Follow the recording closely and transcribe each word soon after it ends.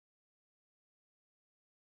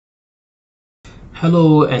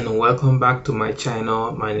Hello and welcome back to my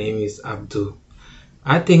channel. My name is Abdul.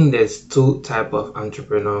 I think there's two type of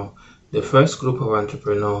entrepreneur. The first group of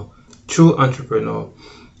entrepreneur, true entrepreneur.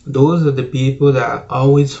 Those are the people that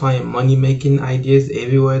always find money making ideas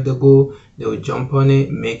everywhere they go. They will jump on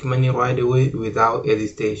it, make money right away without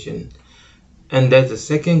hesitation. And there's the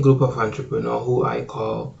second group of entrepreneur who I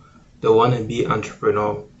call the wannabe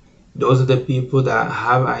entrepreneur. Those are the people that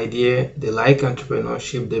have idea, they like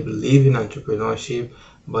entrepreneurship, they believe in entrepreneurship,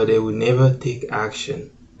 but they will never take action.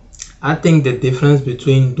 I think the difference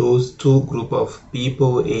between those two group of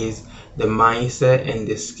people is the mindset and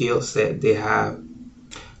the skill set they have.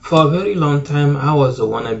 For a very long time, I was a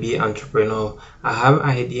wannabe entrepreneur. I have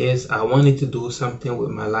ideas. I wanted to do something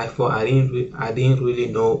with my life, but I didn't really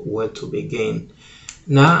know where to begin.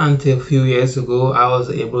 Not until a few years ago, I was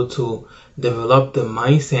able to develop the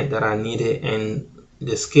mindset that I needed and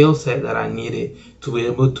the skill set that I needed to be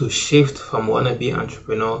able to shift from wannabe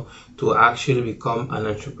entrepreneur to actually become an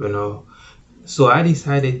entrepreneur. So I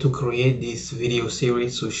decided to create this video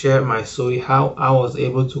series to share my story, how I was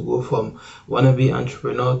able to go from wannabe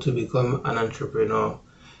entrepreneur to become an entrepreneur.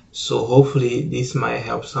 So hopefully this might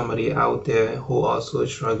help somebody out there who also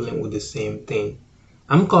is struggling with the same thing.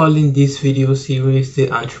 I'm calling this video series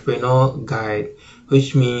the Entrepreneur Guide,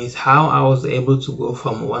 which means how I was able to go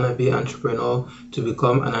from wannabe entrepreneur to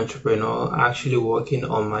become an entrepreneur, actually working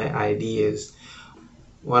on my ideas.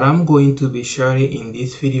 What I'm going to be sharing in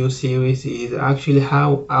this video series is actually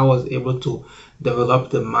how I was able to develop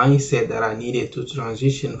the mindset that I needed to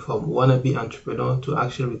transition from wannabe entrepreneur to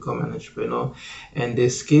actually become an entrepreneur, and the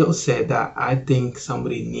skill set that I think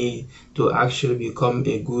somebody needs to actually become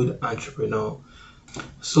a good entrepreneur.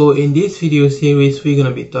 So in this video series, we're going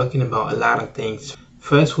to be talking about a lot of things.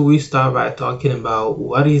 First, we start by talking about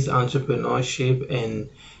what is entrepreneurship and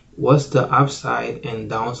what's the upside and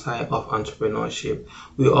downside of entrepreneurship.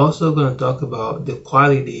 We're also going to talk about the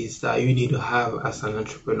qualities that you need to have as an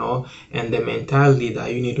entrepreneur and the mentality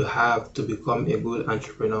that you need to have to become a good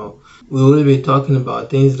entrepreneur. We will be talking about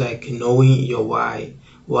things like knowing your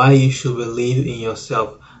why you should believe in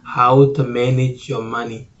yourself, how to manage your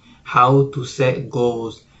money, how to set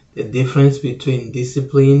goals, the difference between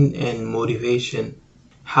discipline and motivation,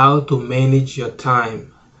 how to manage your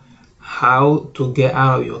time, how to get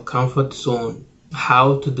out of your comfort zone,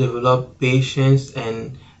 how to develop patience,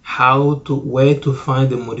 and where to find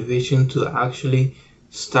the motivation to actually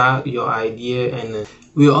start your idea. And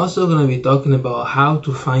we're also going to be talking about how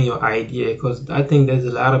to find your idea, because I think there's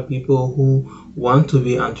a lot of people who want to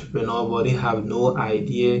be entrepreneur but they have no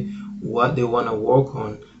idea what they want to work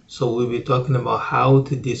on. So we'll be talking about how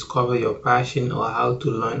to discover your passion or how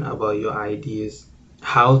to learn about your ideas,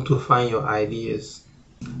 how to find your ideas.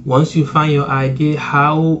 Once you find your idea,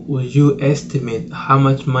 how would you estimate how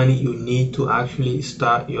much money you need to actually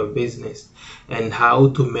start your business and how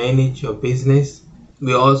to manage your business?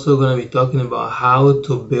 We're also going to be talking about how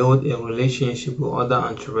to build a relationship with other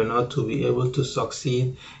entrepreneurs to be able to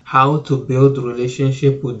succeed, how to build a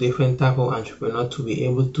relationship with different type of entrepreneurs to be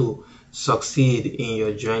able to succeed in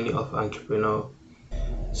your journey of entrepreneur.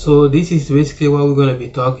 So this is basically what we're going to be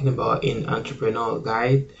talking about in Entrepreneur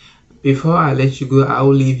Guide. Before I let you go, I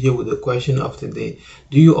will leave you with the question of the day.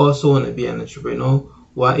 Do you also want to be an entrepreneur?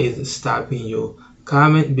 What is stopping you?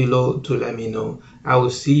 Comment below to let me know. I will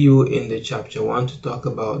see you in the chapter 1 to talk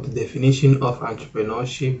about the definition of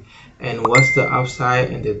entrepreneurship and what's the upside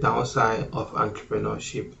and the downside of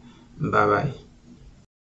entrepreneurship. Bye bye.